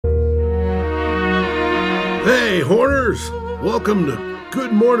Hey, Horners! Welcome to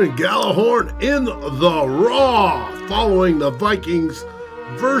Good Morning Gallahorn in the Raw, following the Vikings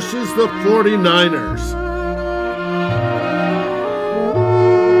versus the 49ers.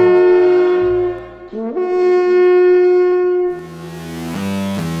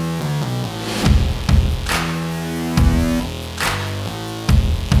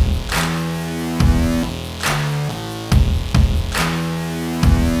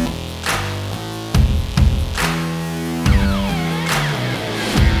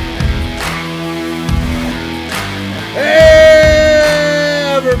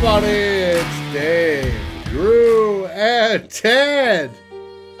 Everybody, it's Dave, Drew, and Ted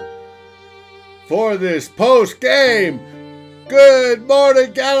for this post-game Good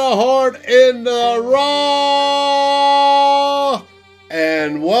Morning Gallahorn in the Raw,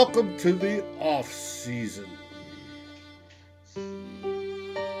 and welcome to the off-season.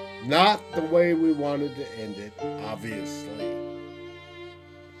 Not the way we wanted to end it, obviously.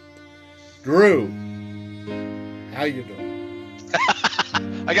 Drew, how you doing?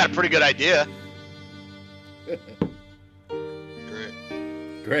 I got a pretty good idea.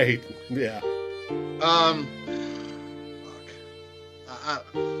 Great. Yeah.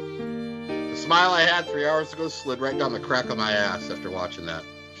 The smile I had 3 hours ago slid right down the crack of my ass after watching that.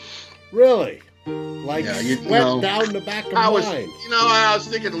 Really? Like Yeah, sweat down the back of mine. I was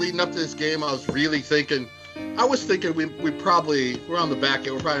thinking leading up to this game, I was thinking we're on the back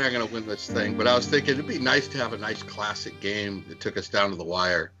end. We're probably not going to win this thing, but I was thinking it'd be nice to have a nice classic game that took us down to the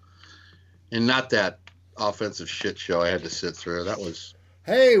wire, and not that offensive shit show I had to sit through. That was.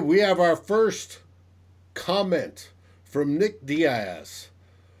 Hey, we have our first comment from Nick Diaz.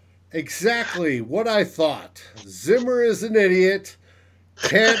 Exactly what I thought. Zimmer is an idiot.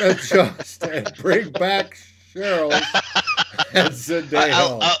 Can't adjust and bring back Cheryl and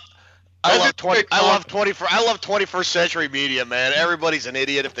Zendaya. I love 21st century media, man. Everybody's an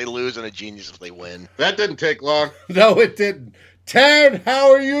idiot if they lose and a genius if they win. That didn't take long. No, it didn't. Ted,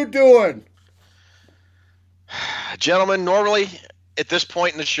 how are you doing? Gentlemen, normally at this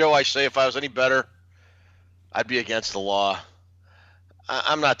point in the show, I say if I was any better, I'd be against the law.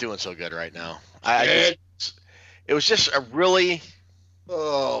 I'm not doing so good right now. It was just a really.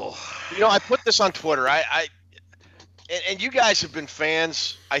 Oh, I put this on Twitter. And you guys have been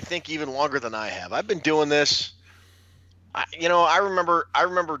fans, I think, even longer than I have. I've been doing this. I remember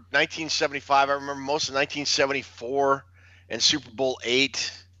 1975. I remember most of 1974 and Super Bowl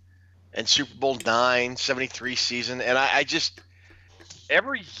 8 and Super Bowl 9, 73 season. And I just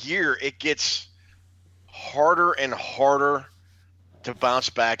every year it gets harder and harder to bounce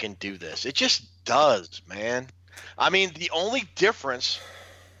back and do this. It just does, man. I mean, the only difference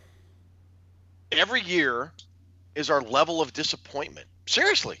every year is our level of disappointment.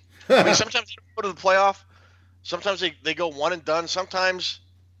 Seriously. I mean, sometimes they go to the playoff. Sometimes they go one and done. Sometimes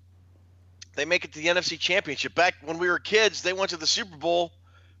they make it to the NFC Championship. Back when we were kids, they went to the Super Bowl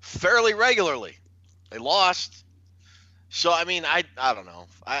fairly regularly. They lost. So, I mean, I don't know.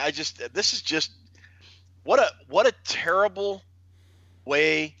 I just – this is just – what a terrible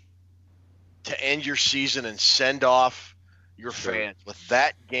way to end your season and send off your fans with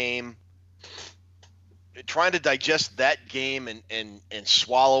that game. Trying to digest that game and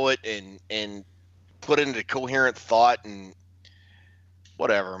swallow it and put it into coherent thought and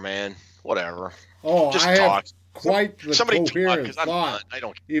whatever, man. Whatever. Oh, just I talk. have quite the coherent thought, I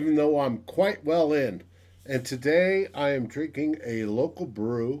don't. even though I'm quite well in. And today I am drinking a local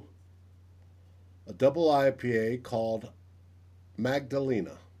brew, a double IPA called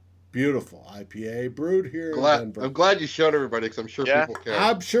Magdalena. Beautiful IPA brewed here in Denver. I'm glad you showed everybody because I'm sure people care.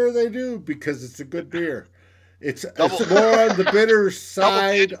 I'm sure they do because it's a good beer. It's more on the bitter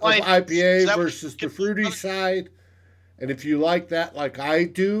side of IPA versus the fruity side. And if you like that like I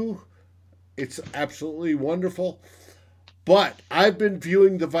do, it's absolutely wonderful. But I've been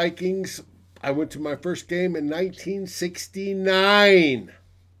viewing the Vikings. I went to my first game in 1969.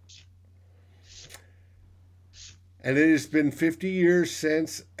 And it has been 50 years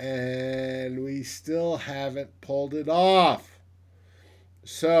since, and we still haven't pulled it off.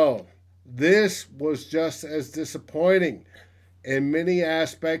 So, this was just as disappointing in many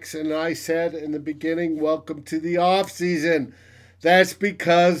aspects. And I said in the beginning, welcome to the off season. That's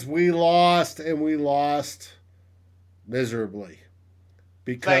because we lost, and we lost miserably.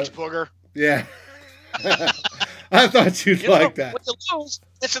 Thanks, Booger. Yeah. I thought you'd like that. When you lose,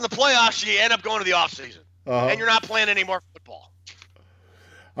 it's in the playoffs, you end up going to the off season. And you're not playing any more football.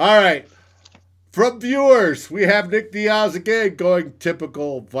 All right. From viewers, we have Nick Diaz again going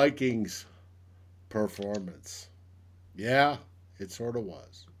typical Vikings performance. Yeah, it sort of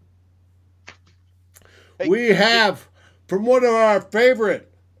was. we have from one of our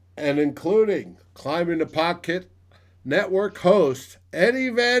favorite and including Climbing the Pocket Network host, Eddie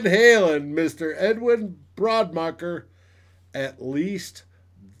Van Halen, Mr. Edwin Broadmacher, at least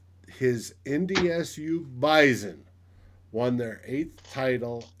his NDSU Bison won their 8th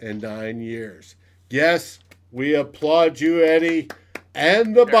title in 9 years. Yes, we applaud you, Eddie,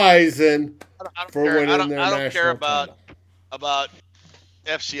 and the Bison for winning their national title. About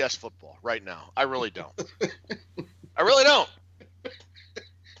FCS football right now. I really don't. I really don't.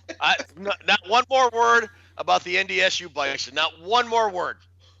 Not one more word about the NDSU Bison. Not one more word.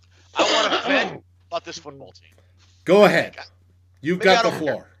 I want to vent about this football team. Go ahead. You've got the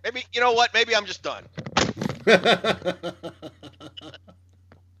floor. Maybe, you know what? Maybe I'm just done.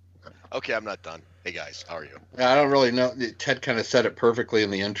 Okay, I'm not done. Hey, guys, how are you? I don't really know. Ted kind of said it perfectly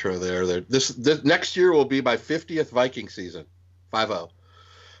in the intro there. This next year will be my 50th Viking season, 5-0.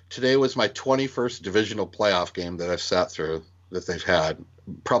 Today was my 21st divisional playoff game that I've sat through that they've had.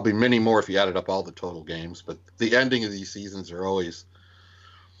 Probably many more if you added up all the total games. But the ending of these seasons are always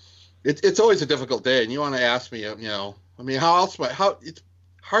it's always a difficult day. And you want to ask me, how else? How it's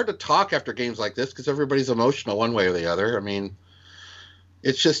hard to talk after games like this because everybody's emotional one way or the other. I mean,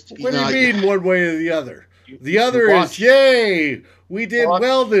 it's just. What do you mean one way or the other? The other is, yay, we did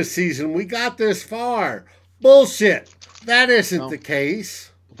well this season. We got this far. Bullshit. That isn't the case.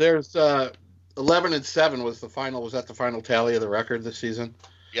 There's 11-7 was the final. Was that the final tally of the record this season?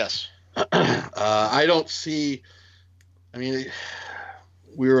 Yes. I don't see. I mean,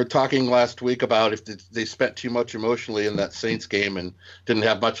 we were talking last week about if they spent too much emotionally in that Saints game and didn't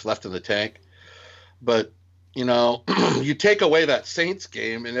have much left in the tank. But, you take away that Saints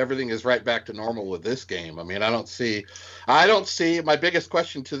game and everything is right back to normal with this game. I mean, I don't see my biggest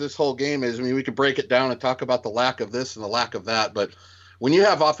question to this whole game is, we could break it down and talk about the lack of this and the lack of that. But when you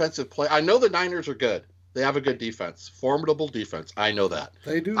have offensive play, I know the Niners are good. They have a good defense, formidable defense. I know that.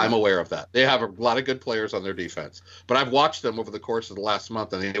 They do. I'm aware of that. They have a lot of good players on their defense. But I've watched them over the course of the last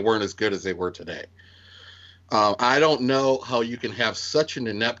month, and they weren't as good as they were today. I don't know how you can have such an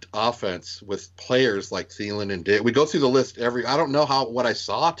inept offense with players like Thielen and Diggs. We go through the list I don't know what I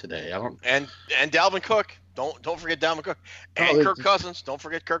saw today. And Dalvin Cook. Don't forget Dalvin Cook. And Kirk Cousins. Don't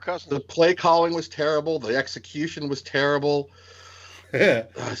forget Kirk Cousins. The play calling was terrible. The execution was terrible.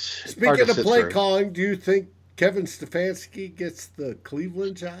 Speaking of play calling, do you think Kevin Stefanski gets the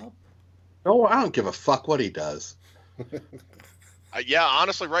Cleveland job? No, I don't give a fuck what he does. Yeah,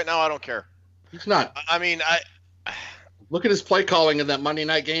 honestly, right now I don't care. He's not. I mean, look at his play calling in that Monday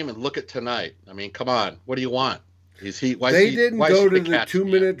night game and look at tonight. I mean, come on. What do you want? They didn't go to the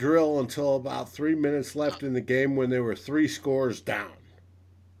 2-minute drill until about 3 minutes left in the game when they were 3 scores down.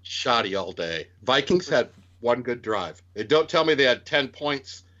 Shoddy all day. Vikings had one good drive. And don't tell me they had 10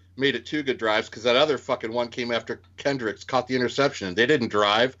 points, made it 2 good drives, because that other fucking one came after Kendricks caught the interception. They didn't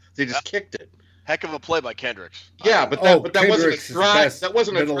drive. They just kicked it. Heck of a play by Kendricks. Yeah, but that wasn't a drive. That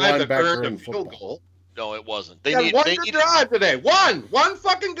wasn't a drive that earned a field goal. No, it wasn't. They had one good drive today. One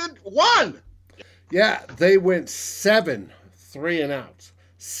fucking good one. Yeah, they went 7 3-and-outs.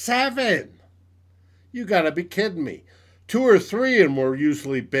 7. You got to be kidding me. 2 or 3 and we're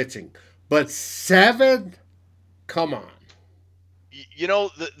usually bitching, but 7. Come on.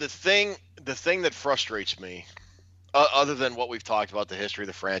 The thing that frustrates me, other than what we've talked about, the history of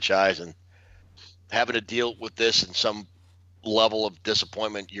the franchise and having to deal with this in some level of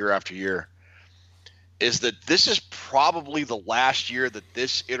disappointment year after year, is that this is probably the last year that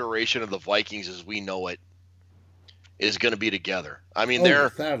this iteration of the Vikings as we know it is going to be together. I mean,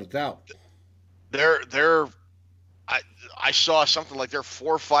 without a doubt. I saw something like they're $4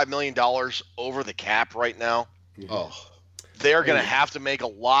 or $5 million over the cap right now. Oh, they're going to have to make a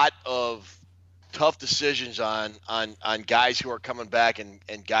lot of tough decisions on guys who are coming back and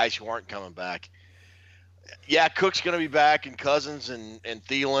guys who aren't coming back. Yeah, Cook's going to be back, and Cousins and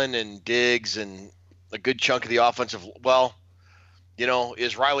Thielen and Diggs and a good chunk of the offensive. Well,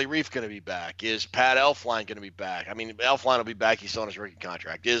 is Riley Reif going to be back? Is Pat Elflein going to be back? I mean, Elflein will be back. He's still on his rookie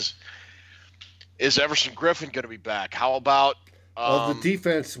contract. Is Everson Griffin going to be back? How about the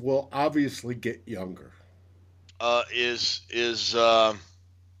defense will obviously get younger. There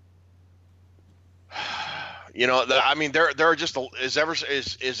are just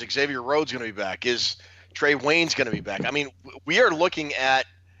is Xavier Rhodes going to be back? Is Trey Wayne's going to be back? I mean, we are looking at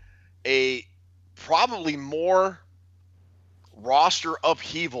a probably more roster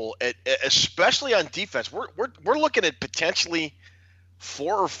upheaval especially on defense. We're looking at potentially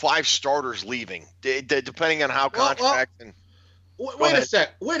 4 or 5 starters leaving, depending on how contracts. Wait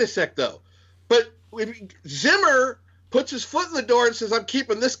a sec though. But Zimmer puts his foot in the door and says, I'm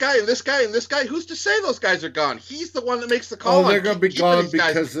keeping this guy and this guy and this guy, who's to say those guys are gone? He's the one that makes the call. Oh, they're going to be gone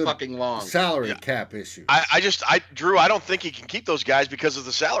because of fucking long salary cap issues. Drew, I don't think he can keep those guys because of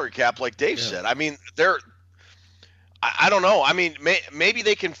the salary cap, like Dave said. I mean, I don't know. I mean, maybe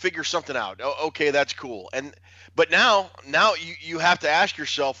they can figure something out. Okay, that's cool. But now you have to ask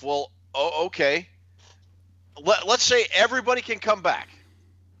yourself, well, okay, let's say everybody can come back.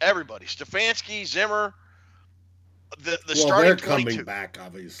 Everybody, Stefanski, Zimmer. The starting they're 22. coming back,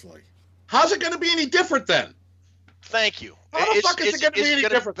 obviously. How's it going to be any different then? Thank you. How the fuck is it going to be any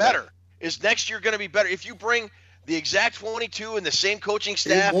different? Better. Is next year going to be better? If you bring the exact 22 and the same coaching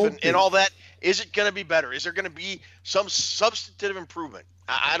staff and all that, is it going to be better? Is there going to be some substantive improvement?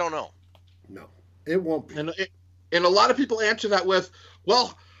 I don't know. No, it won't be. And a lot of people answer that with,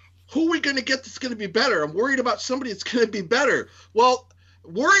 well, who are we going to get that's going to be better? I'm worried about somebody that's going to be better. Well,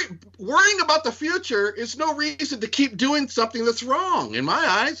 worrying about the future is no reason to keep doing something that's wrong in my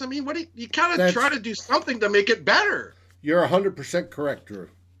eyes. I mean, you kind of try to do something to make it better. You're 100% correct, Drew.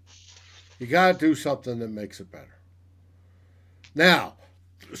 You got to do something that makes it better. Now,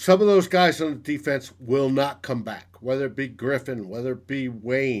 some of those guys on the defense will not come back, whether it be Griffin, whether it be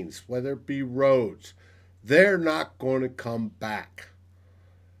Waynes, whether it be Rhodes. They're not going to come back.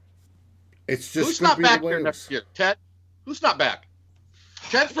 It's just who's not back here next year? Ted? Who's not back?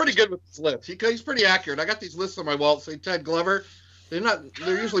 Ted's pretty good with his lists. He's pretty accurate. I got these lists on my wall that say Ted Glover.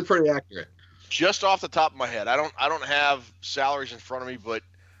 They're usually pretty accurate. Just off the top of my head, I don't have salaries in front of me,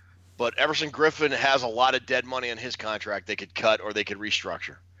 but Everson Griffin has a lot of dead money on his contract they could cut or they could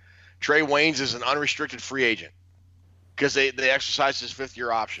restructure. Trey Waynes is an unrestricted free agent because they exercised his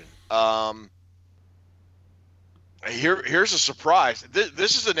 5th-year option. Here's a surprise.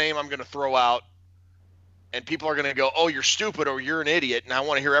 This is a name I'm going to throw out. And people are going to go, oh, you're stupid or you're an idiot. And I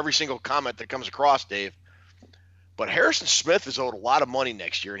want to hear every single comment that comes across, Dave. But Harrison Smith is owed a lot of money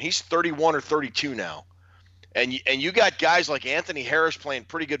next year, and he's 31 or 32 now. And you got guys like Anthony Harris playing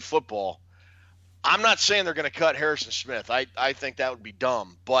pretty good football. I'm not saying they're going to cut Harrison Smith. I think that would be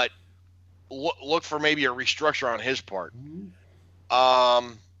dumb. But look for maybe a restructure on his part.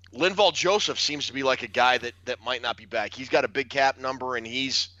 Linval Joseph seems to be like a guy that might not be back. He's got a big cap number, and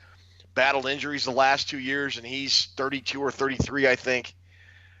he's battled injuries the last 2 years, and he's 32 or 33, I think.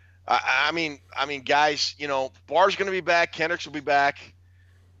 I mean, guys, Barr's going to be back. Kendricks will be back.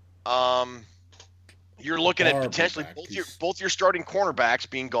 You're looking at potentially both your starting cornerbacks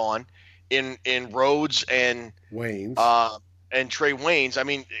being gone in Rhodes and Waynes. And Trey Waynes. I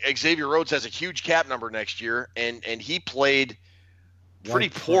mean, Xavier Rhodes has a huge cap number next year, and he played pretty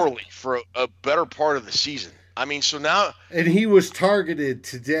poorly for a better part of the season. I mean, so now... And he was targeted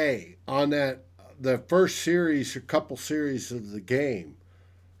today on the first series or couple series of the game.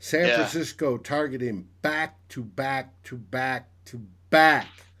 San Francisco targeted him back to back to back to back,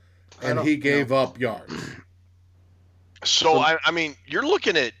 and he gave up yards. So, I mean, you're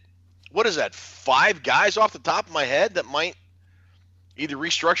looking at, what is that, 5 guys off the top of my head that might either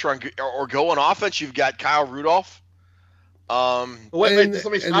restructure or go on offense. You've got Kyle Rudolph. Let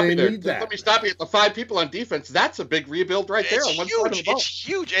me stop you there. Let me stop you at the 5 people on defense. That's a big rebuild right there. On one side of the ball. It's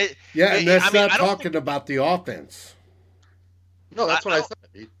huge. And that's not talking about the offense. No, that's what I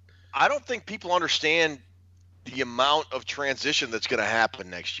said. I don't think people understand the amount of transition that's going to happen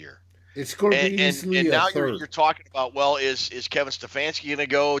next year. It's going to be easily and now a third. You're talking about, well, is Kevin Stefanski going to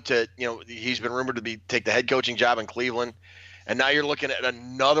go to, he's been rumored to take the head coaching job in Cleveland. And now you're looking at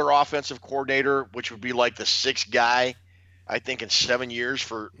another offensive coordinator, which would be like the 6th guy, I think, in 7 years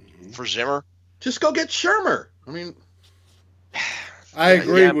for Zimmer. Just go get Shermer. I mean, I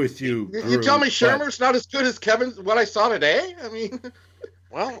agree with you. You tell me Shermer's not as good as what I saw today? I mean,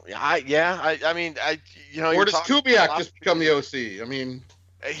 well, I mean, or does Kubiak just become the OC? I mean,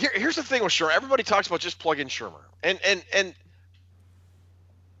 here's the thing with Shermer. Everybody talks about just plug in Shermer, and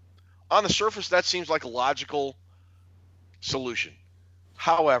on the surface that seems like a logical solution.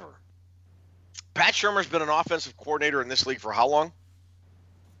 However, Pat Shermer's been an offensive coordinator in this league for how long?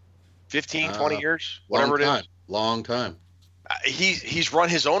 15, 20 years? Whatever it is. Long time. He's run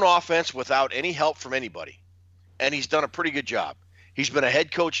his own offense without any help from anybody, and he's done a pretty good job. He's been a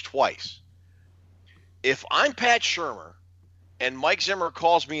head coach twice. If I'm Pat Shermer and Mike Zimmer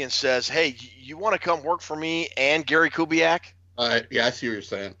calls me and says, hey, you want to come work for me and Gary Kubiak? Yeah, I see what you're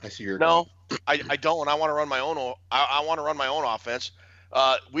saying. I see your. No, I don't. I want to run my own. I want to run my own offense.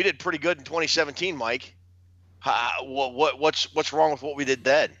 We did pretty good in 2017, Mike. What's wrong with what we did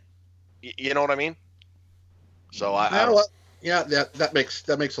then? You know what I mean? So that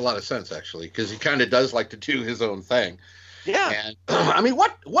makes a lot of sense actually, because he kind of does like to do his own thing. Yeah. And I mean,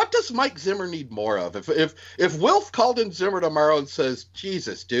 what does Mike Zimmer need more of? If Wilf called in Zimmer tomorrow and says,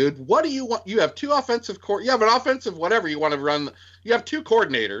 "Jesus, dude, what do you want? You have two offensive you have an offensive whatever you want to run. You have two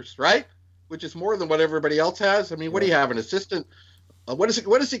coordinators, right? Which is more than what everybody else has. I mean, what do you have? An assistant? What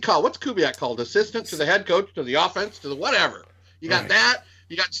is he called? What's Kubiak called? Assistant to the head coach, to the offense, to the whatever. You got that.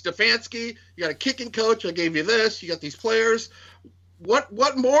 You got Stefanski. You got a kicking coach. I gave you this. You got these players.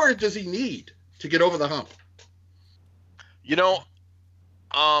 What more does he need to get over the hump? You know,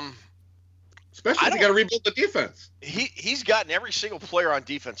 especially if you got to rebuild the defense. He's gotten every single player on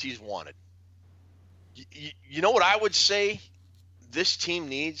defense he's wanted. You know what I would say this team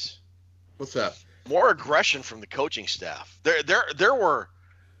needs? What's that? More aggression from the coaching staff. There were.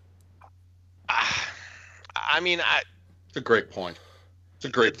 I mean, it's a great point. It's a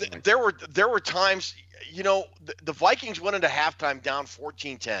great point. There were times, you know, the Vikings went into halftime down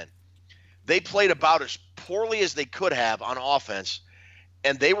 14-10. They played about as poorly as they could have on offense,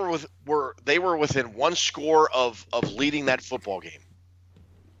 and they were within one score of leading that football game.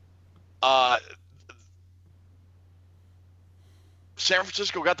 San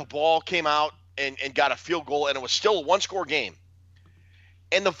Francisco got the ball, came out, and got a field goal, and it was still a one-score game.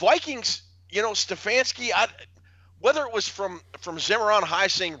 And the Vikings, you know, Stefanski, whether it was from Zimmer on high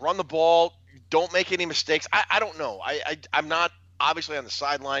saying run the ball, don't make any mistakes, I don't know. I'm not obviously on the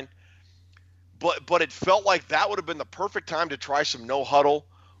sideline, but it felt like that would have been the perfect time to try some no huddle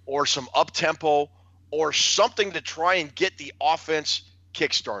or some up tempo or something to try and get the offense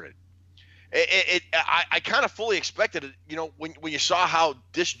kick-started. I kind of fully expected it, you know, when you saw how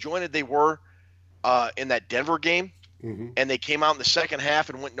disjointed they were in that Denver game, and they came out in the second half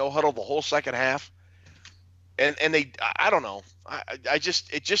and went no huddle the whole second half, and I don't know, it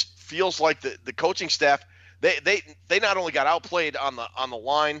just feels like the coaching staff they not only got outplayed on the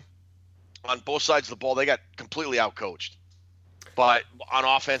line on both sides of the ball, they got completely outcoached. But on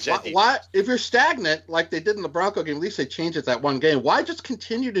offense and defense. Why, if you're stagnant like they did in the Bronco game, at least they changed it that one game. Why just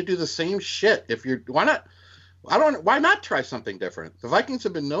continue to do the same shit? Why not try something different? The Vikings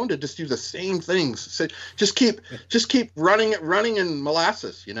have been known to just do the same things. So just keep running in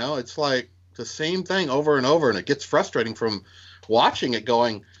molasses. You know, it's like the same thing over and over, and it gets frustrating from watching it.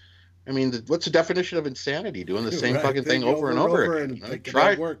 Going, I mean, what's the definition of insanity? Doing the same fucking thing over and over again. You know,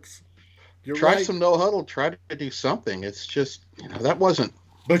 try it works. Try some no huddle. Try to do something. It's just, you know, that wasn't.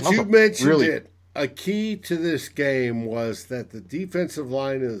 But you mentioned it. A key to this game was that the defensive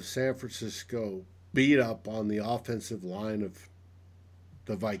line of San Francisco beat up on the offensive line of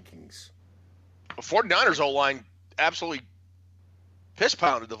the Vikings. The 49ers O-line absolutely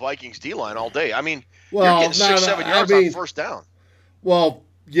piss-pounded the Vikings D-line all day. I mean, you're getting 6-7 yards on first down. Well,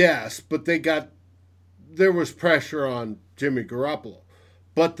 yes, but there was pressure on Jimmy Garoppolo.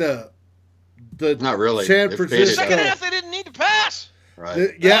 But not really. San Francisco. The second half, they didn't need to pass.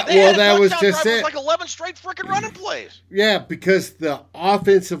 Right. That was just it. Like 11 straight freaking running plays. Yeah, because the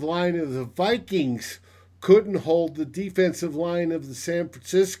offensive line of the Vikings couldn't hold the defensive line of the San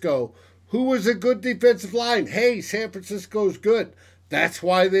Francisco, who was a good defensive line. Hey, San Francisco's good. That's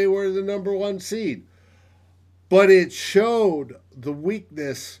why they were the number one seed. But it showed the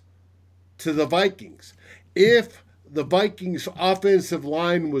weakness to the Vikings. If the Vikings' offensive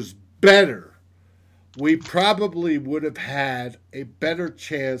line was better, we probably would have had a better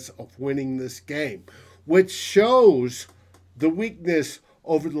chance of winning this game, which shows the weakness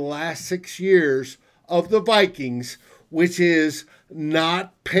over the last 6 years of the Vikings, which is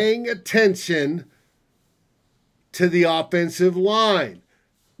not paying attention to the offensive line.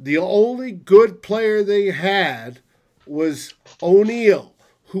 The only good player they had was O'Neal,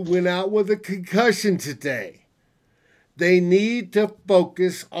 who went out with a concussion today. They need to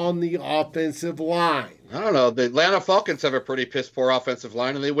focus on the offensive line. I don't know. The Atlanta Falcons have a pretty piss-poor offensive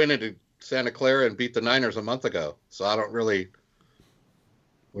line, and they went into Santa Clara and beat the Niners a month ago. So I don't really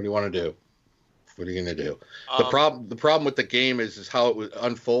 – what do you want to do? What are you going to do? The problem with the game is how it was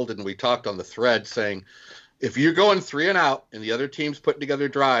unfolded, and we talked on the thread saying if you're going 3 and out and the other team's putting together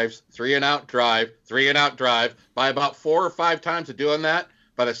drives, 3 and out drive, 3 and out drive, by about 4 or 5 times of doing that,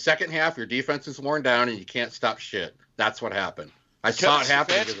 by the second half your defense is worn down and you can't stop shit. That's what happened. I saw it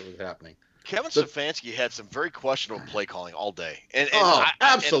happen because it was happening. Kevin Stefanski had some very questionable play calling all day.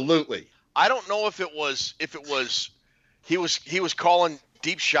 Absolutely. I don't know if it was he was calling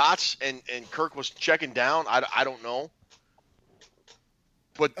deep shots and Kirk was checking down. I don't know.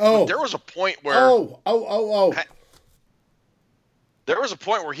 But there was a point where there was a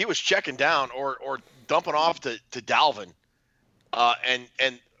point where he was checking down or dumping off to Dalvin,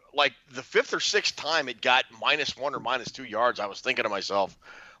 and like the 5th or 6th time it got -1 or -2 yards, I was thinking to myself,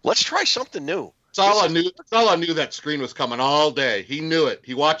 let's try something new. That's all I knew. That screen was coming all day. He knew it.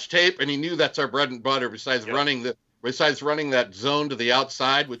 He watched tape and he knew that's our bread and butter. Besides running that zone to the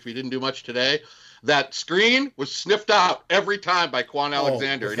outside, which we didn't do much today, that screen was sniffed out every time by Quan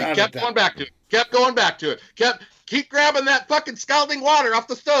Alexander, and he kept going back to it. Keep grabbing that fucking scalding water off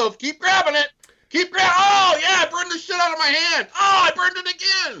the stove. Keep grabbing it. Oh yeah, I burned the shit out of my hand. Oh, I burned it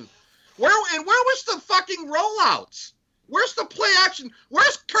again. Where was the fucking rollouts? Where's the play action?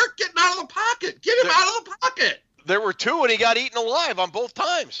 Where's Kirk getting out of the pocket? Get him out of the pocket. There were two, and he got eaten alive on both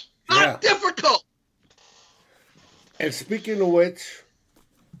times. Not difficult. And speaking of which,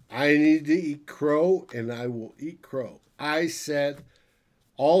 I need to eat crow, and I will eat crow. I said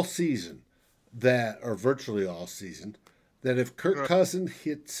all season or virtually all season, that if Kirk Cousins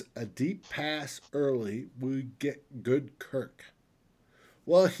hits a deep pass early, we get good Kirk.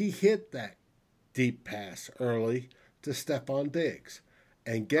 Well, he hit that deep pass early to Stephon Diggs.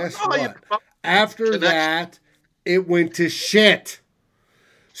 And guess what? After that, it went to shit.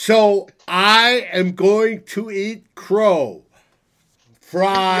 So I am going to eat crow.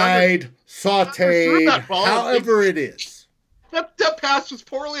 Fried, sauteed, however it is. That pass was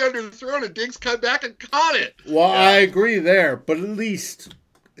poorly underthrown, and Diggs came back and caught it. Well, I agree there, but at least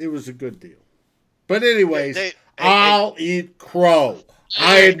it was a good deal. But anyways, I'll eat crow.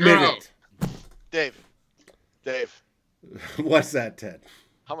 I admit it. Dave. What's that, Ted?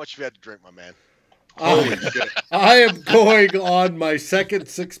 How much have you had to drink, my man? Holy shit. I am going on my second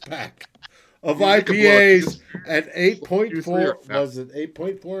six-pack of IPAs at 8.4. Was it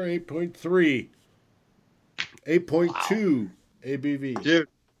 8.4 or 8.3? 8.2 ABV. Dude,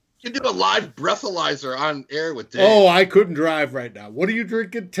 you can do a live breathalyzer on air with Dave. Oh, I couldn't drive right now. What are you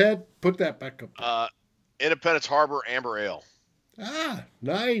drinking, Ted? Put that back up. Independence Harbor Amber Ale. Ah,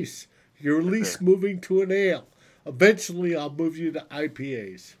 nice. You're at least moving to an ale. Eventually, I'll move you to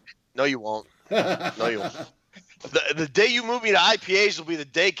IPAs. No, you won't. No, you won't. The day you move me to IPAs will be the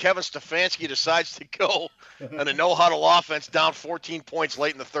day Kevin Stefanski decides to go on a no-huddle offense down 14 points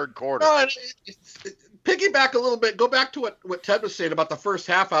late in the third quarter. No, piggyback a little bit. Go back to what Ted was saying about the first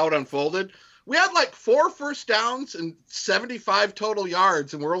half, how it unfolded. We had like 4 first downs and 75 total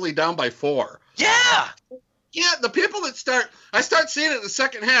yards, and we're only down by 4. Yeah. Yeah, the people that I start seeing it in the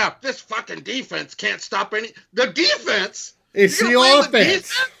second half. This fucking defense can't stop the defense. It's the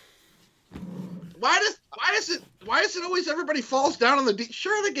offense. Why is it always everybody falls down on the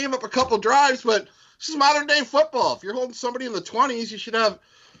Sure, they gave up a couple drives, but this is modern day football. If you're holding somebody in the 20s, you should have.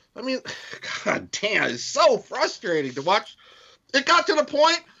 I mean, god damn, it's so frustrating to watch. It got to the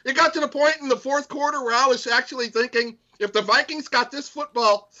point in the fourth quarter where I was actually thinking, if the Vikings got this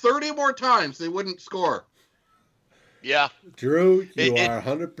football 30 more times, they wouldn't score. Yeah, Drew, you are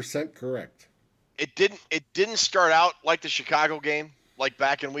 100% correct. It didn't start out like the Chicago game, like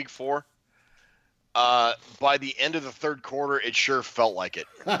back in week 4. By the end of the third quarter, it sure felt like it.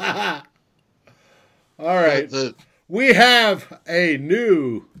 All right. We have a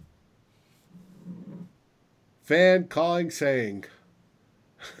new fan calling saying,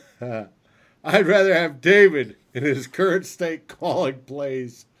 I'd rather have David in his current state calling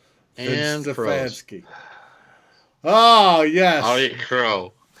plays than Stefanski. Oh, yes. I'll eat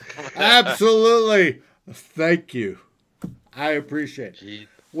crow. Absolutely. Thank you. I appreciate it. Jeez.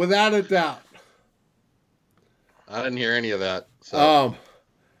 Without a doubt. I didn't hear any of that. So.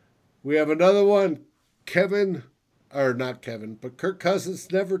 We have another one. Not Kevin, but Kirk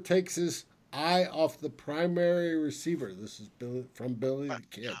Cousins never takes his eye off the primary receiver. This is from Billy the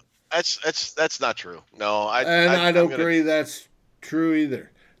Kid. That's not true. No, I don't agree that's true either.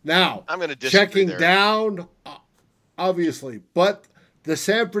 Now, I'm going to disagree checking there. down, obviously, but the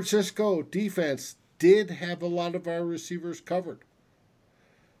San Francisco defense did have a lot of our receivers covered.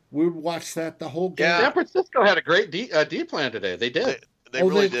 We watched that the whole game. Yeah. San Francisco had a great D plan today. They did. They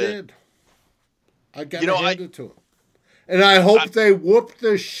really did. I got to hand it to them. And I hope they whoop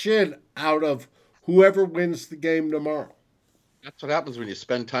the shit out of whoever wins the game tomorrow. That's what happens when you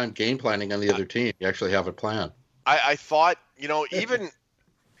spend time game planning on the other team. You actually have a plan. I thought, even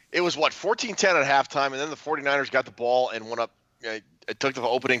it was 14-10 at halftime, and then the 49ers got the ball and went up. It took the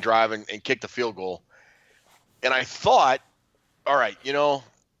opening drive and kicked the field goal. And I thought, all right,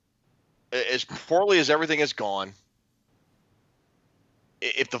 as poorly as everything has gone,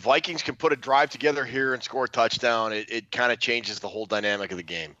 if the Vikings can put a drive together here and score a touchdown, it kind of changes the whole dynamic of the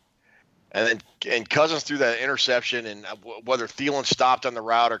game. And Cousins threw that interception, and whether Thielen stopped on the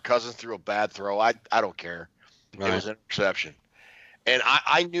route or Cousins threw a bad throw, I don't care. Right. It was an interception. And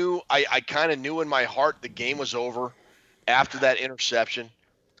I kind of knew in my heart the game was over after that interception.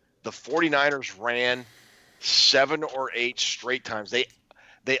 The 49ers ran 7 or 8 straight times.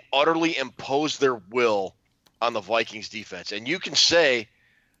 they utterly imposed their will on the Vikings defense. And you can say,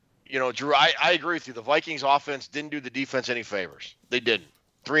 you know, Drew, I agree with you. The Vikings offense didn't do the defense any favors. They didn't.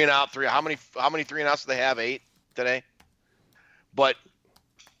 3 and out. How many 3 and outs do they have? 8 today. But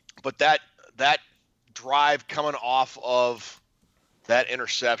that drive coming off of that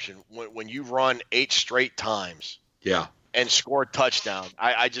interception, when you run 8 straight times, yeah, and score a touchdown,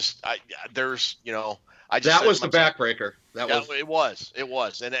 there's, you know, that was the backbreaker. It was,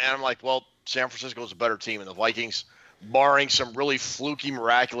 and I'm like, well, San Francisco's a better team, and the Vikings, barring some really fluky,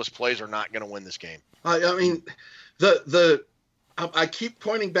 miraculous plays, are not going to win this game. I mean, I keep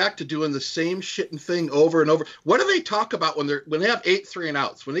pointing back to doing the same shit and thing over and over. What do they talk about when they have 8 3 and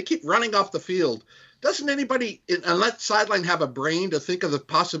outs? When they keep running off the field, doesn't anybody on that sideline have a brain to think of the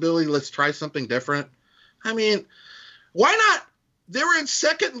possibility? Let's try something different. I mean, why not? They were in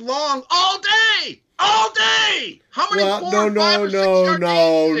second and long all day. All day. How many?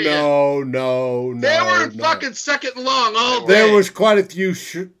 No. They were in fucking second and long all day. There was quite a few.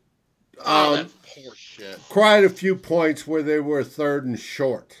 That's poor shit. Quite a few points where they were 3rd and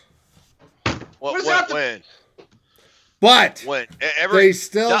short. What does that when? But they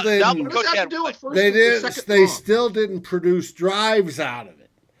still Dalvin didn't. Cook had, They still didn't produce drives out of it.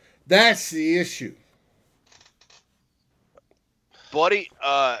 That's the issue, buddy.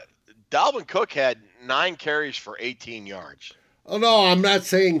 Dalvin Cook had 9 carries for 18 yards. Oh, no, I'm not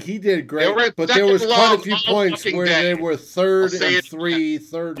saying he did great, but there was quite a few points where they were 3rd and 3,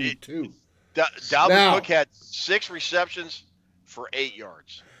 3rd and 2. Dalvin Cook had 6 receptions for 8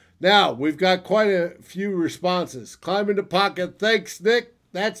 yards. Now, we've got quite a few responses. Climb in the pocket. Thanks, Nick.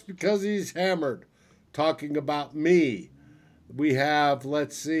 That's because he's hammered. Talking about me. We have,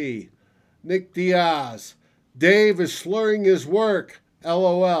 let's see, Nick Diaz. Dave is slurring his work.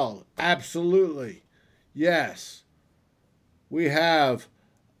 LOL. Absolutely. Yes. We have,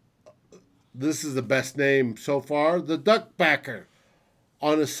 this is the best name so far, the Duckbacker.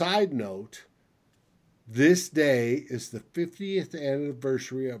 On a side note, this day is the 50th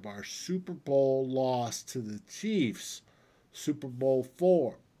anniversary of our Super Bowl loss to the Chiefs, Super Bowl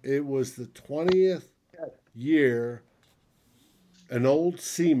IV. It was the 20th year, an old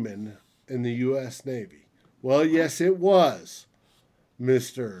seaman in the U.S. Navy. Well, yes, it was,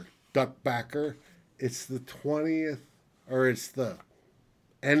 Mr. Duckbacker. It's the 20th, or it's the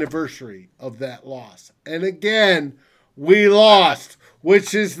anniversary of that loss. And again, we lost,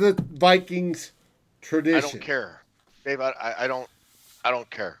 which is the Vikings' tradition. I don't care, Dave. I don't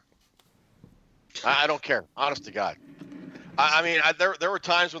care. I don't care. Honest to God. I mean, there were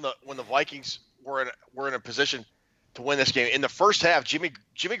times when the Vikings were in a position to win this game. In the first half, Jimmy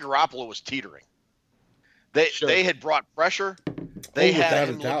Garoppolo was teetering. They had brought pressure. They had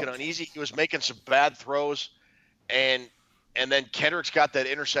him looking uneasy. He was making some bad throws, and then Kendricks got that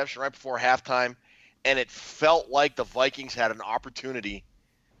interception right before halftime, and it felt like the Vikings had an opportunity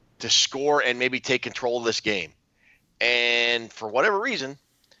to score and maybe take control of this game. And for whatever reason,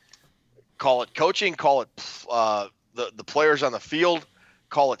 call it coaching, call it the players on the field,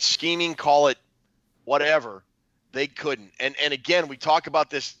 call it scheming, call it whatever, they couldn't. And again, we talk about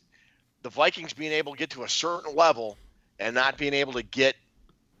this, the Vikings being able to get to a certain level and not being able to get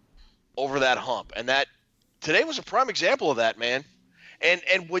over that hump. And that today was a prime example of that, man. And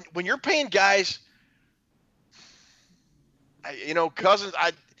when you're paying guys, Cousins,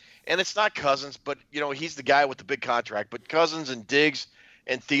 and it's not Cousins, but he's the guy with the big contract. But Cousins and Diggs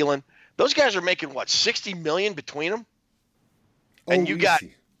and Thielen, those guys are making what, $60 million between them, and you got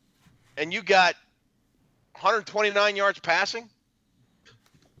 129 yards passing.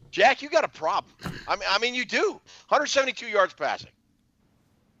 Jack, you got a problem. I mean, you do. 172 yards passing.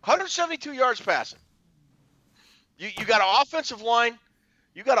 172 yards passing. You got an offensive line.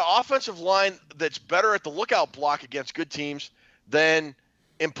 You got an offensive line that's better at the lookout block against good teams than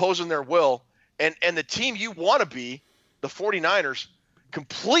imposing their will. And the team you want to be, the 49ers,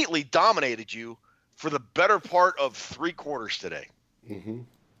 completely dominated you for the better part of 3 quarters today. Mm-hmm.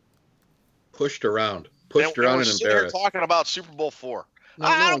 Pushed around and embarrassed. Here talking about Super Bowl IV.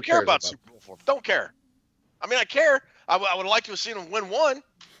 I don't care about Super Bowl IV. Don't care. I mean, I care. I would like to have seen them win one,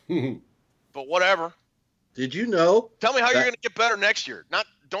 but whatever. Did you know? Tell me how you're going to get better next year.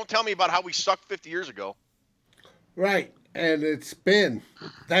 Don't tell me about how we sucked 50 years ago. Right, and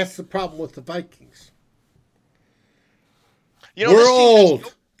that's the problem with the Vikings. We're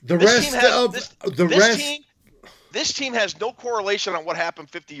old. This team has no correlation on what happened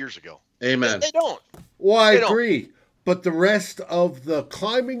 50 years ago. Amen. They don't. Well, I agree. But the rest of the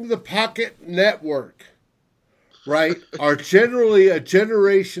Climbing the Pocket network, right, are generally a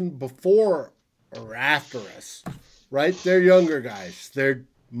generation before or after us, right? They're younger guys. They're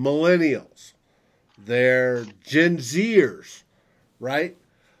millennials. They're Gen Zers, right?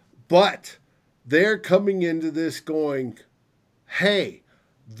 But they're coming into this going, hey,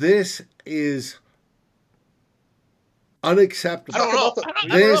 this is unacceptable. I don't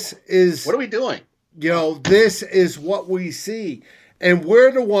know. This is, What are we doing? this is what we see. And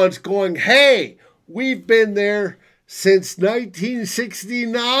we're the ones going, hey, we've been there since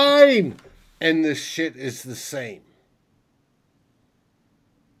 1969, and this shit is the same.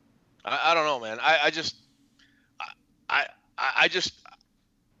 I don't know, man. I just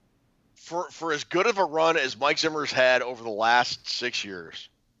for as good of a run as Mike Zimmer's had over the last 6 years,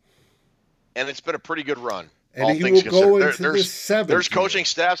 and it's been a pretty good run. And all he things will go considered. into the seventh. There's coaching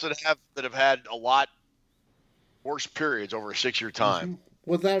staffs that have had a lot worse periods over a 6-year time.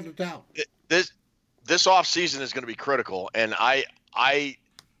 Without a doubt. This off season is going to be critical, and I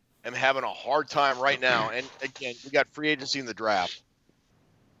am having a hard time right now. And again, we got free agency in the draft,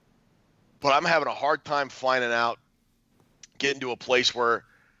 but I'm having a hard time finding out, getting to a place where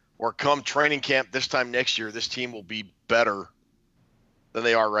come training camp this time next year, this team will be better than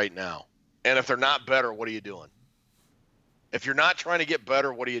they are right now. And if they're not better, what are you doing? If you're not trying to get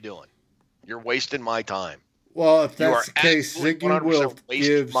better, what are you doing? You're wasting my time. Well, if You that's are the case, absolutely Ziggy 100% Wilt wasting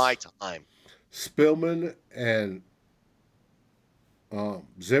gives my time. Spillman and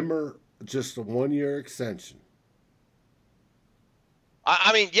Zimmer just a 1-year extension.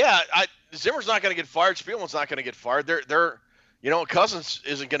 I mean, yeah, Zimmer's not going to get fired. Spielman's not going to get fired. They're Cousins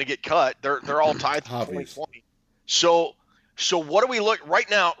isn't going to get cut. They're all tied to 2020. So what do we look right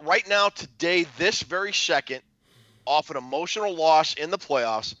now, today, this very second, off an emotional loss in the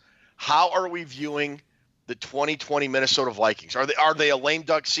playoffs? How are we viewing the 2020 Minnesota Vikings? Are they a lame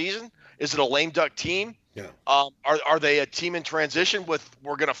duck season? Is it a lame duck team? Yeah. Are they a team in transition with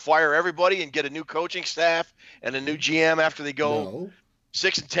we're going to fire everybody and get a new coaching staff and a new GM after they go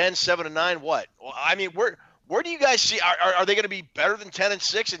 6-10, 7-9? What? Well, I mean, where do you guys see? Are they going to be better than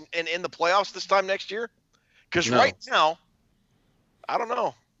 10-6 and in the playoffs this time next year? Because right now, I don't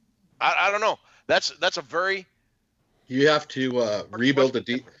know. I don't know. That's a very. You have to rebuild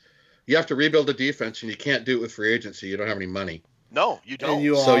You have to rebuild a defense, and you can't do it with free agency. You don't have any money. No, you don't. And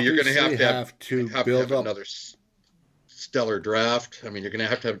you so you're going to have to build up another stellar draft. I mean, you're going to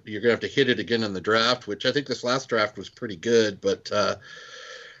have to hit it again in the draft, which I think this last draft was pretty good. But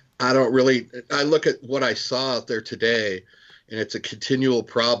I look at what I saw out there today, and it's a continual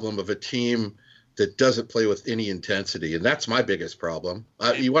problem of a team that doesn't play with any intensity, and that's my biggest problem.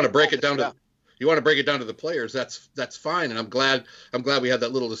 You want to break it down to. You want to break it down to the players, that's fine, and I'm glad we had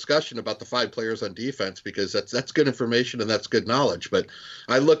that little discussion about the 5 players on defense, because that's good information and that's good knowledge. But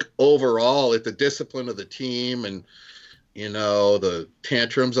I look overall at the discipline of the team and the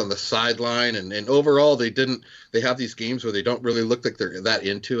tantrums on the sideline, and overall they have these games where they don't really look like they're that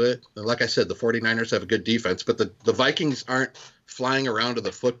into it. And like I said, the 49ers have a good defense, but the Vikings aren't flying around to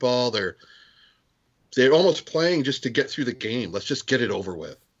the football. They're almost playing just to get through the game. Let's just get it over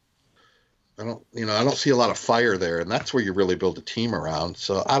with. I don't see a lot of fire there, and that's where you really build a team around.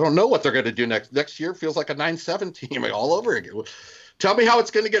 So I don't know what they're going to do next year. Feels like a 9-7 team all over again. Tell me how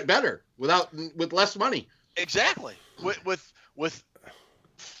it's going to get better with less money. Exactly. With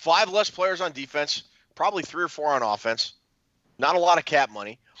 5 less players on defense, probably 3 or 4 on offense, not a lot of cap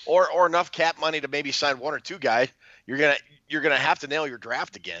money, or enough cap money to maybe sign 1 or 2 guys. You're gonna have to nail your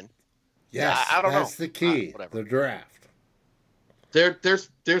draft again. Yes, I don't know. That's the key. The draft. There's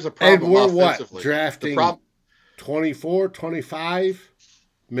a problem. And we're offensively. what? Drafting 24, 25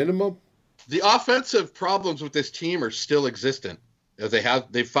 minimum? The offensive problems with this team are still existent.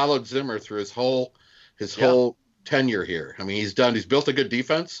 They've followed Zimmer through his whole tenure here. I mean, he's built a good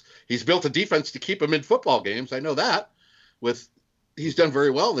defense. He's built a defense to keep him in football games. I know that. He's done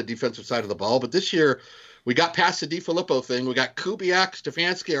very well on the defensive side of the ball, but this year we got past the DiFilippo thing. We got Kubiak,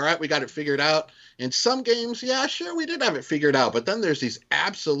 Stefanski. All right, we got it figured out. In some games, yeah, sure, we did have it figured out. But then there's these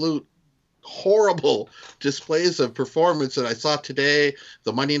absolute horrible displays of performance that I saw today,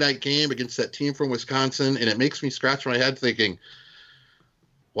 the Monday night game against that team from Wisconsin, and it makes me scratch my head thinking,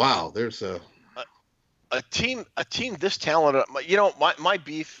 wow, there's a team this talented. My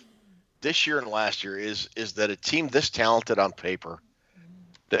beef this year and last year is that a team this talented on paper,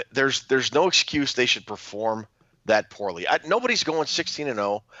 that there's no excuse they should perform that poorly. Nobody's going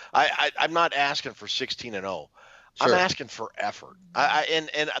 16-0. I'm not asking for 16-0. Sure. I'm asking for effort. And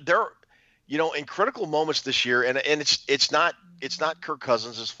they're, in critical moments this year, and it's not Kirk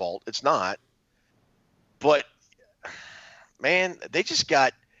Cousins' fault. It's not. But man, they just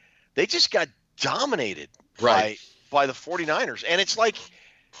got dominated by the 49ers, and it's like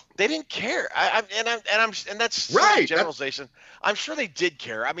They didn't care. And that's Right. generalization. I'm sure they did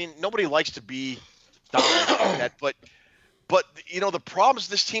care. I mean, nobody likes to be dominant like that, but the problems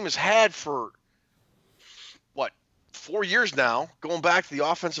this team has had for 4 years now, going back to the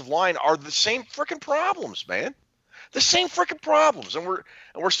offensive line, are the same freaking problems, man. The same freaking problems, and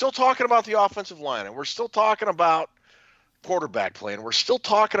we're still talking about the offensive line, and we're still talking about quarterback play, and we're still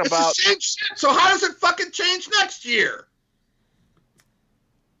talking about the same shit. So how does it fucking change next year?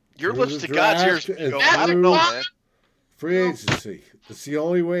 Your lips to God's ears. I don't know, man. Free agency. It's the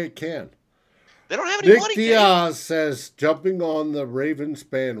only way it can. They don't have any money. Nick Diaz says jumping on the Ravens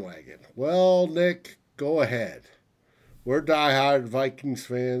bandwagon. Well, Nick, go ahead. We're diehard Vikings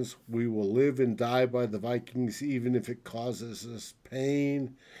fans. We will live and die by the Vikings, even if it causes us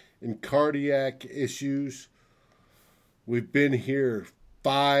pain and cardiac issues. We've been here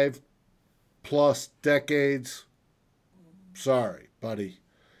 5+ decades. Sorry, buddy.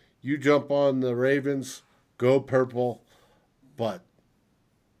 You jump on the Ravens, go purple, but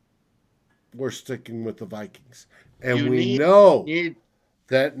we're sticking with the Vikings. And we know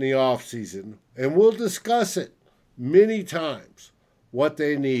that in the offseason, and we'll discuss it many times, what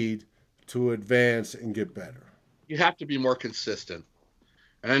they need to advance and get better. You have to be more consistent.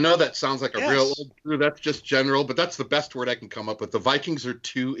 And I know that sounds like a real old, that's just general, but that's the best word I can come up with. The Vikings are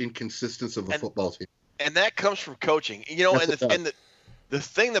too inconsistent of a football team. And that comes from coaching. The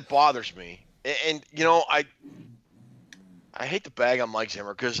thing that bothers me, and I hate to bag on Mike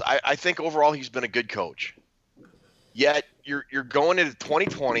Zimmer because I think overall he's been a good coach. Yet you're going into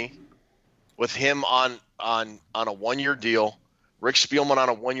 2020 with him on a 1-year deal, Rick Spielman on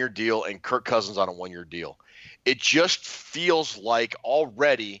a 1-year deal, and Kirk Cousins on a 1-year deal. It just feels like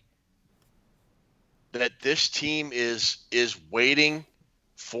already that this team is waiting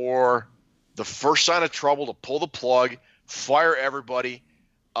for the first sign of trouble to pull the plug, fire everybody,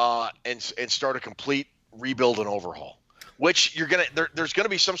 and start a complete rebuild and overhaul. Which there's gonna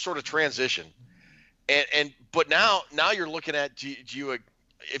be some sort of transition, but now you're looking at do you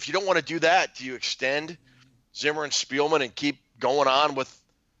if you don't want to do that, do you extend Zimmer and Spielman and keep going on with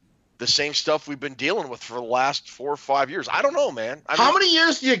the same stuff we've been dealing with for the last 4 or 5 years? I don't know, man. How many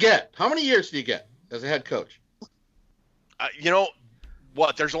years do you get? How many years do you get as a head coach?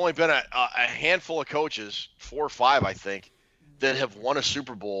 There's only been a handful of coaches, 4 or 5, I think, that have won a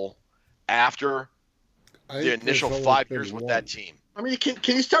Super Bowl after the initial 5 years with that team. I mean,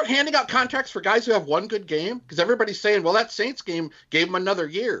 can you start handing out contracts for guys who have one good game? Because everybody's saying, well, that Saints game gave him another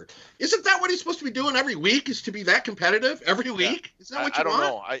year. Isn't that what he's supposed to be doing every week? Is to be that competitive every week? Is that what you want? I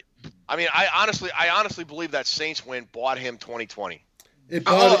don't know. I mean, I honestly believe that Saints win bought him 2020. It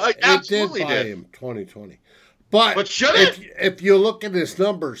absolutely did buy him 2020. But should it? If you look at his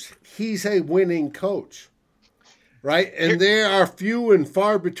numbers, he's a winning coach, right? And there are few and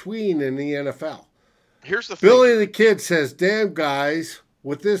far between in the NFL. Here's the thing. Billy the Kid says, damn, guys,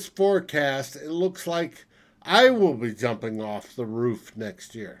 with this forecast, it looks like I will be jumping off the roof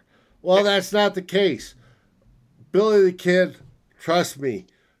next year. Well, that's not the case. Billy the Kid, trust me,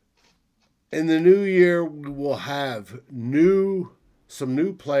 in the new year, we will have some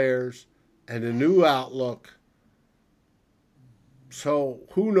new players and a new outlook. So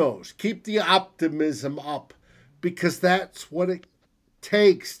who knows? Keep the optimism up because that's what it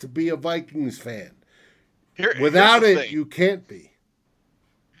takes to be a Vikings fan. Without it, you can't be.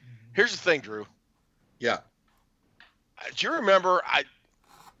 Here's the thing, Drew. Yeah. Do you remember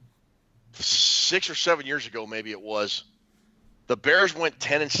 6 or 7 years ago, maybe it was, the Bears went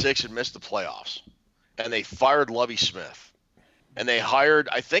 10-6 and missed the playoffs, and they fired Lovie Smith, and they hired,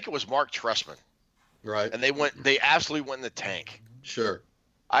 I think it was Mark Trestman. Right. And they absolutely went in the tank. Sure.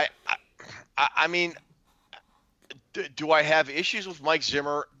 I mean, do I have issues with Mike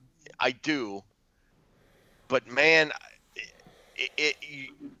Zimmer? I do. But, man,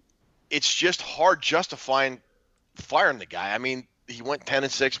 it's just hard justifying firing the guy. I mean, he went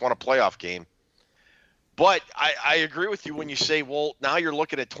 10-6, won a playoff game. But I agree with you when you say, well, now you're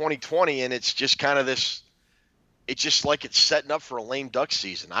looking at 2020, and it's just kind of this – it's just like it's setting up for a lame duck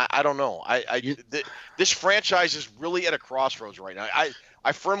season. I don't know. This franchise is really at a crossroads right now.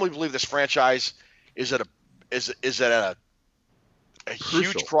 I firmly believe this franchise is at a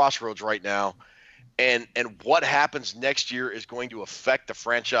huge crossroads right now. And what happens next year is going to affect the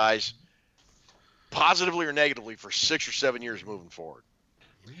franchise positively or negatively for 6 or 7 years moving forward.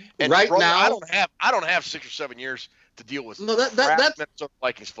 And right now, I don't have 6 or 7 years to deal with. No, that's Minnesota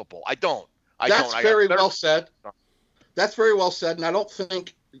Vikings football. I don't. That's very well said. That's very well said, and I don't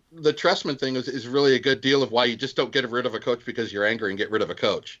think the Trestman thing is really a good deal of why you just don't get rid of a coach because you're angry and get rid of a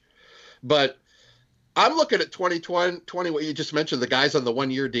coach. But I'm looking at 2020, what you just mentioned, the guys on the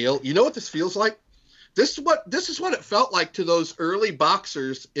 1-year deal. You know what this feels like? This is what it felt like to those early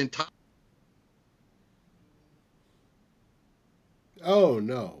boxers in time. Oh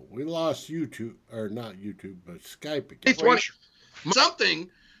no, we lost YouTube, or not YouTube, but Skype again. Something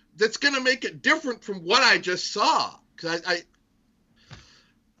that's going to make it different from what I just saw. Because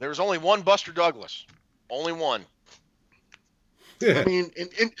There's only one Buster Douglas, only one. I mean,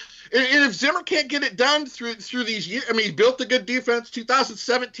 and if Zimmer can't get it done through these years, I mean, he built a good defense.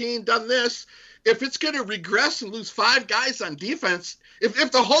 2017, done this. If it's going to regress and lose 5 guys on defense,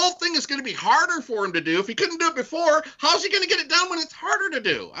 if the whole thing is going to be harder for him to do, if he couldn't do it before, how's he going to get it done when it's harder to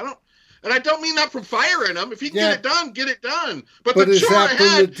do? I don't mean that from firing him. If he can get it done, get it done. But the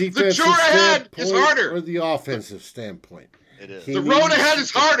chore ahead is harder. Or the offensive standpoint. It is. The road ahead is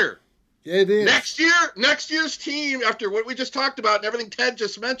harder. It is. Next year's team, after what we just talked about and everything Ted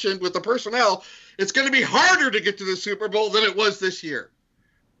just mentioned with the personnel, it's going to be harder to get to the Super Bowl than it was this year,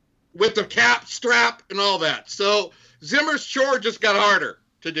 with the cap strap and all that. So Zimmer's chore just got harder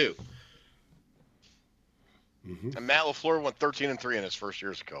to do. Mm-hmm. And Matt LaFleur went 13-3 in his first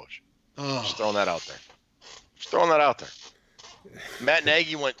year as a coach. Oh. Just throwing that out there. Matt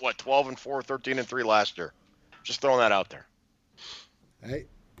Nagy went 12-4, 13-3 last year. Just throwing that out there. Hey,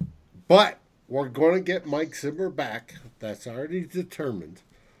 but we're going to get Mike Zimmer back. That's already determined.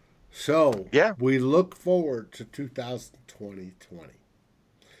 So yeah, we look forward to 2020.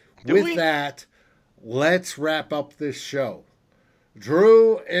 With that, let's wrap up this show.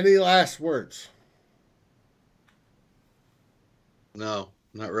 Drew, any last words? No,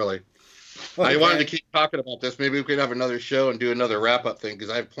 not really. Okay. I wanted to keep talking about this. Maybe we could have another show and do another wrap-up thing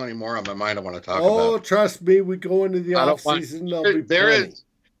because I have plenty more on my mind I want to talk about. Oh, trust me, we go into the off-season, there'll be plenty.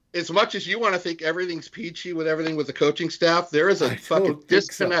 As much as you want to think everything's peachy with everything with the coaching staff, there is a fucking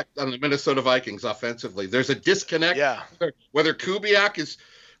disconnect on the Minnesota Vikings offensively. There's a disconnect. Yeah. Whether Kubiak is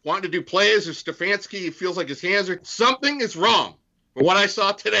wanting to do plays or Stefanski feels like his hands are – something is wrong. But what I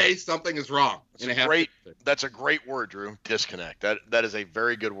saw today, something is wrong. That's a great word, Drew. Disconnect. That is a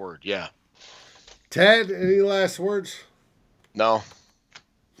very good word. Yeah. Ted, any last words? No.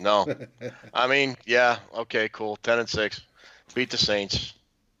 I mean, yeah. Okay, cool. 10-6. Beat the Saints.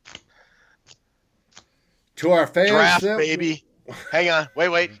 To our fans. Draft, baby. Hang on.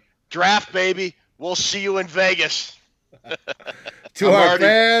 Wait. Draft, baby. We'll see you in Vegas. To our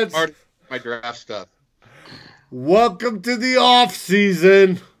fans. My draft stuff. Welcome to the off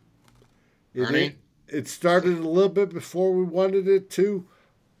season. It started a little bit before we wanted it to,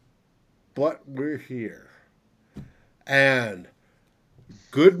 but we're here. And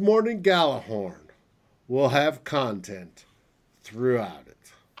Good Morning Gallahorn will have content throughout it.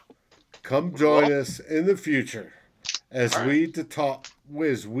 Come join us in the future as we talk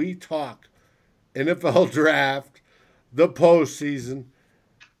NFL draft, the postseason,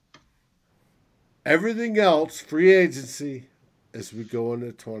 everything else, free agency, as we go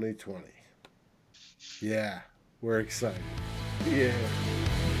into 2020. Yeah, we're excited. Yeah.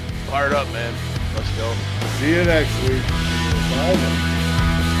 Fired up, man. Let's go. See you next week.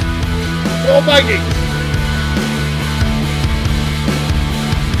 Go Vikings!